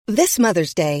This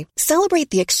Mother's Day, celebrate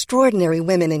the extraordinary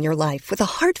women in your life with a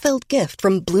heartfelt gift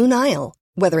from Blue Nile.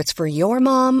 Whether it's for your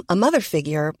mom, a mother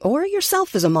figure, or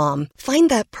yourself as a mom, find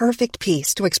that perfect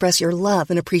piece to express your love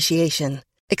and appreciation.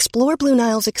 Explore Blue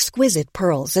Nile's exquisite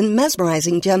pearls and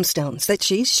mesmerizing gemstones that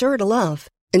she's sure to love.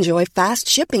 Enjoy fast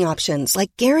shipping options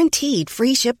like guaranteed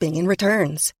free shipping and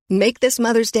returns. Make this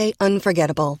Mother's Day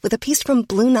unforgettable with a piece from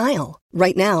Blue Nile.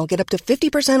 Right now, get up to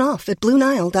 50% off at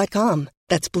BlueNile.com.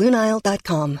 That's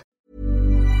BlueNile.com.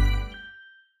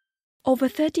 Over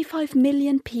 35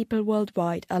 million people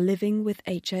worldwide are living with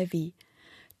HIV.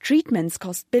 Treatments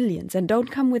cost billions and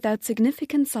don't come without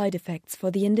significant side effects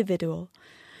for the individual.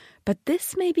 But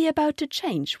this may be about to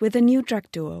change with a new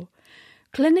drug duo.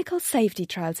 Clinical safety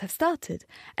trials have started,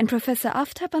 and Professor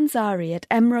Aftab Ansari at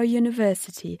Emory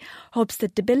University hopes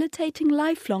that debilitating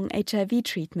lifelong HIV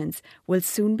treatments will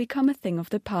soon become a thing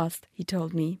of the past, he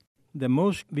told me. The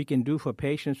most we can do for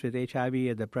patients with HIV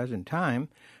at the present time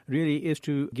really is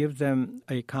to give them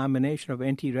a combination of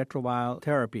antiretroviral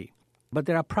therapy. But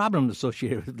there are problems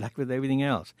associated with it, like with everything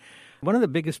else. One of the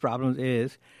biggest problems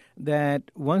is that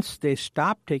once they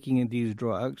stop taking these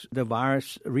drugs, the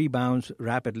virus rebounds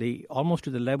rapidly, almost to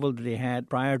the level that they had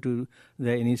prior to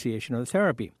the initiation of the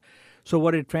therapy. So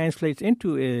what it translates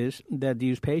into is that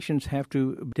these patients have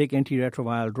to take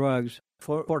antiretroviral drugs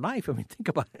for life. I mean, think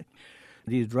about it.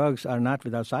 These drugs are not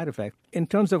without side effects. In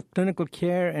terms of clinical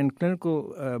care and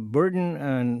clinical burden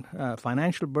and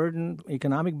financial burden,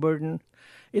 economic burden,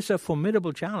 it's a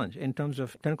formidable challenge in terms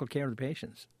of clinical care of the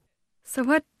patients. So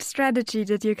what strategy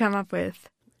did you come up with?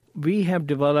 We have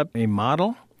developed a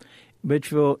model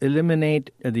which will eliminate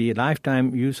the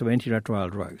lifetime use of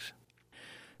antiretroviral drugs.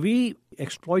 We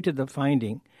exploited the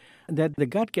finding that the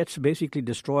gut gets basically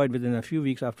destroyed within a few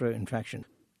weeks after infection.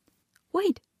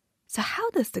 Wait, so how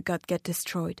does the gut get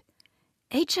destroyed?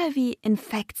 HIV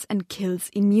infects and kills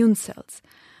immune cells,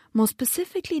 more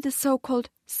specifically the so-called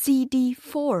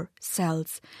CD4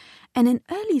 cells. And in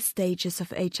early stages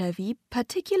of HIV,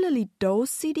 particularly those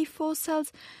CD4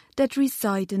 cells that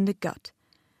reside in the gut.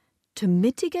 To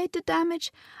mitigate the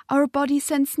damage, our body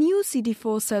sends new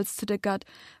CD4 cells to the gut,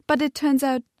 but it turns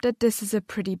out that this is a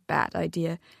pretty bad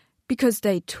idea, because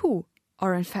they too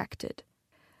are infected.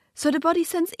 So the body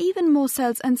sends even more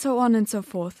cells and so on and so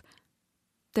forth.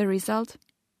 The result?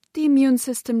 The immune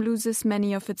system loses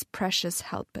many of its precious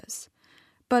helpers.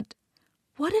 But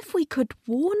what if we could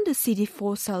warn the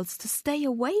CD4 cells to stay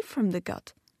away from the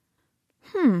gut?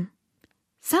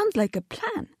 Sounds like a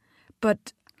plan,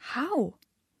 but how?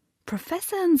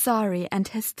 Professor Ansari and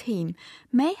his team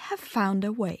may have found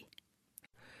a way.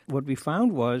 What we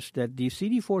found was that the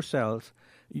CD4 cells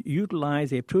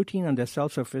utilize a protein on their cell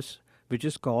surface which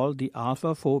is called the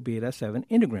alpha-4 beta-7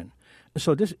 integrin.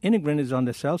 So this integrin is on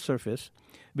the cell surface,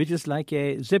 which is like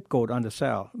a zip code on the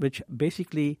cell, which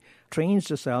basically trains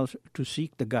the cells to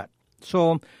seek the gut.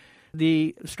 So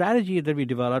the strategy that we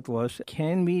developed was,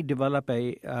 can we develop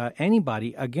a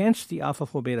antibody against the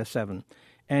alpha-4 beta-7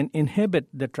 and inhibit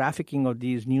the trafficking of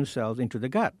these new cells into the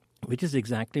gut, which is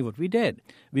exactly what we did.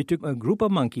 We took a group of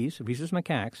monkeys, rhesus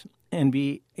macaques, and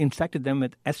we infected them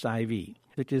with SIV,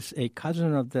 which is a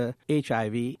cousin of the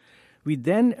HIV. We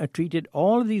then treated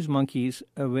all of these monkeys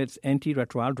with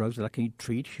antiretroviral drugs that can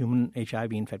treat human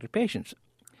HIV-infected patients.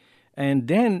 And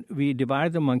then we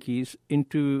divided the monkeys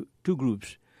into two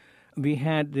groups. We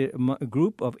had a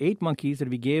group of 8 monkeys that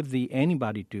we gave the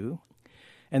antibody to,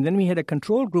 and then we had a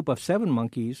control group of 7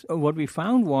 monkeys. What we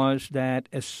found was that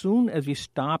as soon as we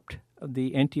stopped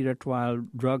the antiretroviral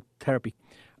drug therapy,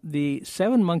 the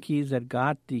 7 monkeys that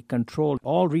got the control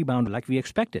all rebounded like we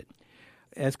expected.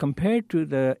 As compared to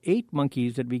the 8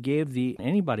 monkeys that we gave the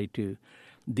antibody to,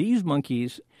 these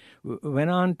monkeys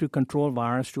went on to control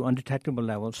virus to undetectable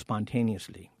levels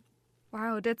spontaneously.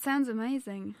 Wow, that sounds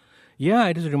amazing. Yeah,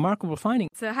 it is a remarkable finding.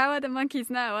 So how are the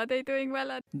monkeys now? Are they doing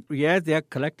well? Yes, they are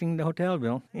collecting the hotel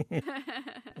bill.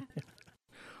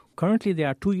 Currently, they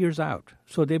are 2 years out.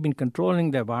 So they've been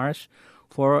controlling the virus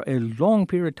for a long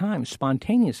period of time,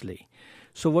 spontaneously.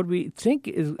 So what we think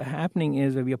is happening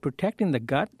is that we are protecting the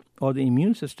gut or the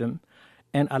immune system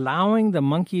and allowing the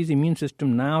monkey's immune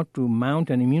system now to mount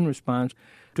an immune response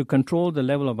to control the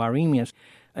level of viremia.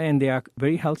 And they are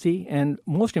very healthy. And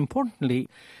most importantly,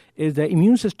 is the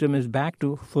immune system is back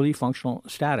to fully functional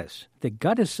status. The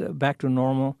gut is back to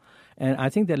normal, and I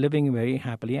think they're living very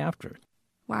happily after.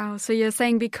 Wow, so you're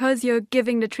saying because you're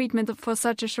giving the treatment for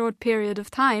such a short period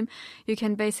of time, you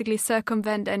can basically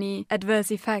circumvent any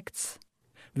adverse effects.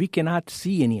 We cannot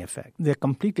see any effect. They're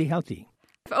completely healthy.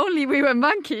 If only we were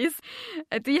monkeys.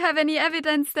 Do you have any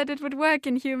evidence that it would work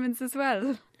in humans as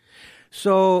well?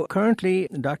 So currently,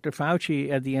 Dr.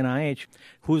 Fauci at the NIH,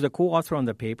 who's a co-author on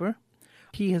the paper,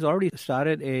 he has already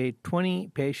started a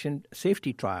 20-patient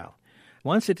safety trial.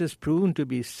 Once it is proven to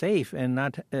be safe and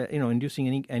not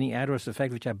inducing any adverse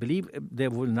effect, which I believe there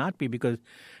will not be, because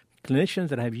clinicians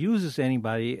that have used this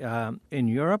antibody in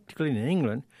Europe, particularly in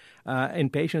England, in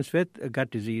patients with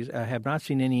gut disease, have not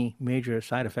seen any major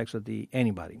side effects of the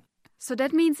antibody. So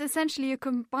that means essentially you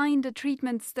combine the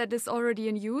treatments that is already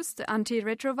in use, the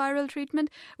antiretroviral treatment,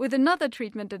 with another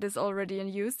treatment that is already in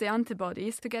use, the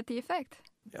antibodies, to get the effect.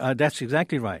 That's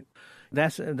exactly right.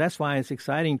 That's why it's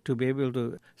exciting to be able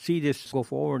to see this go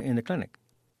forward in the clinic.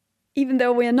 Even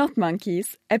though we are not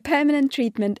monkeys, a permanent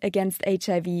treatment against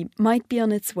HIV might be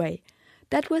on its way.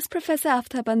 That was Professor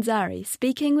Aftab Ansari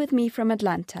speaking with me from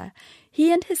Atlanta.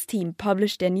 He and his team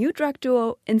published their new drug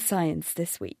duo in Science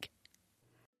this week.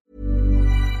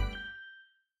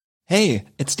 Hey,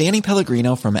 it's Danny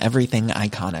Pellegrino from Everything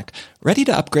Iconic. Ready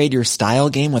to upgrade your style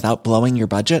game without blowing your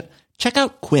budget? Check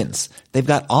out Quince. They've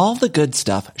got all the good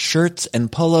stuff, shirts and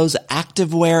polos,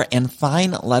 activewear, and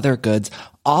fine leather goods,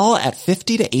 all at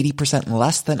 50 to 80%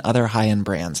 less than other high-end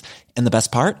brands. And the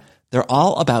best part? They're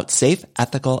all about safe,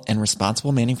 ethical, and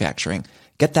responsible manufacturing.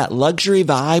 Get that luxury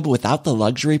vibe without the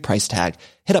luxury price tag.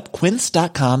 Hit up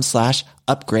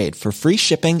quince.com/upgrade for free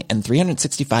shipping and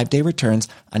 365-day returns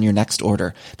on your next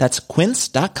order. That's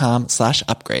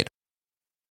quince.com/upgrade.